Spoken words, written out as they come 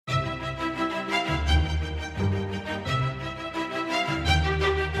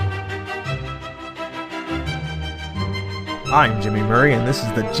I'm Jimmy Murray, and this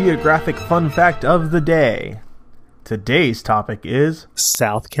is the Geographic Fun Fact of the Day. Today's topic is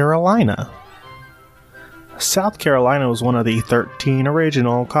South Carolina. South Carolina was one of the 13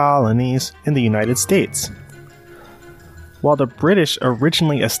 original colonies in the United States. While the British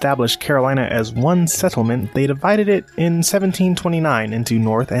originally established Carolina as one settlement, they divided it in 1729 into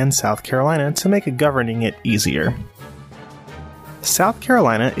North and South Carolina to make governing it easier. South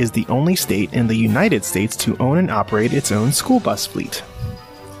Carolina is the only state in the United States to own and operate its own school bus fleet.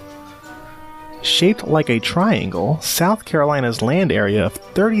 Shaped like a triangle, South Carolina's land area of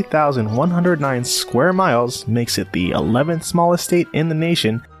 30,109 square miles makes it the 11th smallest state in the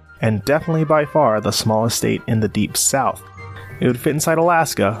nation, and definitely by far the smallest state in the Deep South. It would fit inside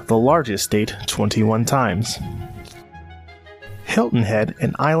Alaska, the largest state, 21 times. Hilton Head,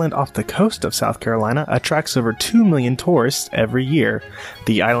 an island off the coast of South Carolina, attracts over 2 million tourists every year.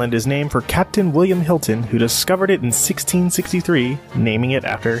 The island is named for Captain William Hilton, who discovered it in 1663, naming it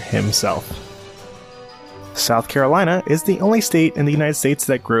after himself. South Carolina is the only state in the United States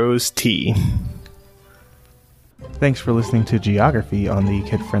that grows tea. Thanks for listening to Geography on the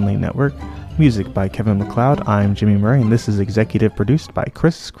Kid Friendly Network. Music by Kevin MacLeod. I'm Jimmy Murray, and this is executive produced by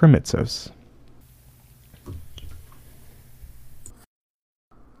Chris Kremitzos.